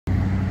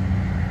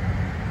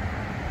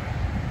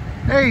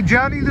Hey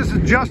Johnny, this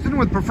is Justin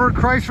with Preferred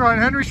Chrysler on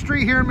Henry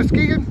Street here in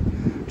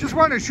Muskegon. Just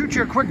wanted to shoot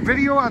you a quick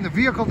video on the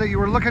vehicle that you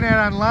were looking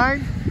at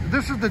online.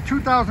 This is the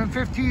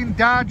 2015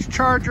 Dodge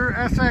Charger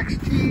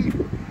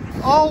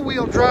SXT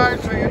all-wheel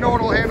drive, so you know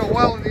it'll handle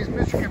well in these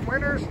Michigan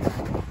winters.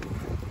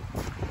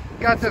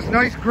 Got this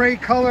nice gray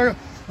color.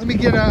 Let me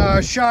get a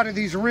shot of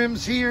these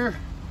rims here.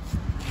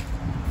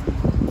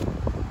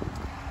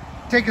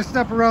 Take a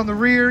step around the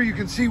rear. You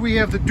can see we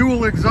have the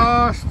dual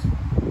exhaust.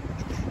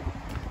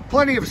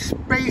 Plenty of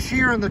space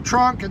here in the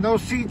trunk, and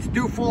those seats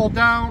do fold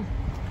down.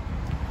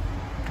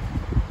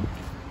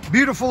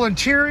 Beautiful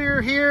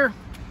interior here.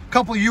 A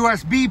couple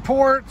USB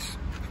ports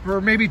for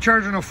maybe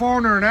charging a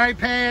phone or an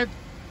iPad.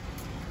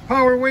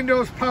 Power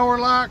windows, power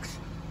locks,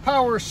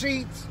 power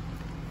seats.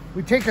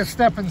 We take a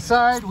step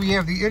inside. We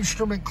have the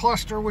instrument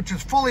cluster, which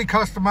is fully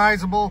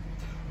customizable.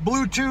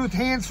 Bluetooth,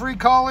 hands-free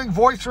calling,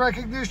 voice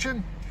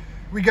recognition.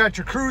 We got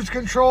your cruise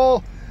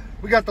control.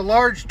 We got the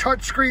large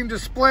touchscreen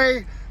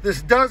display.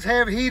 This does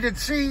have heated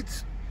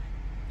seats.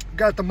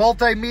 Got the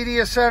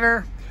multimedia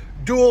center,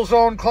 dual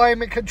zone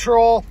climate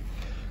control.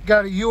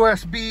 Got a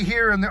USB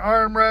here in the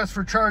armrest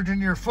for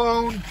charging your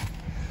phone.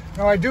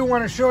 Now I do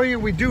want to show you,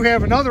 we do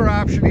have another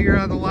option here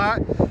on the lot.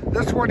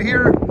 This one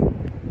here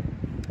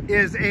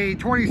is a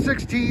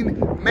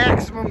 2016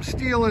 Maximum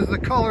Steel is the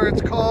color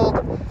it's called.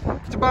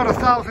 It's about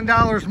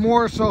 $1,000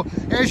 more. So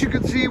as you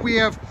can see, we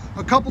have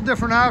a couple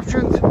different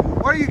options.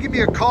 Why don't you give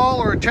me a call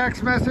or a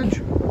text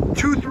message,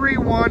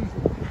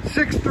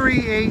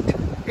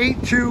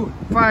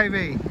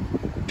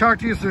 231-638-8258. Talk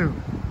to you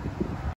soon.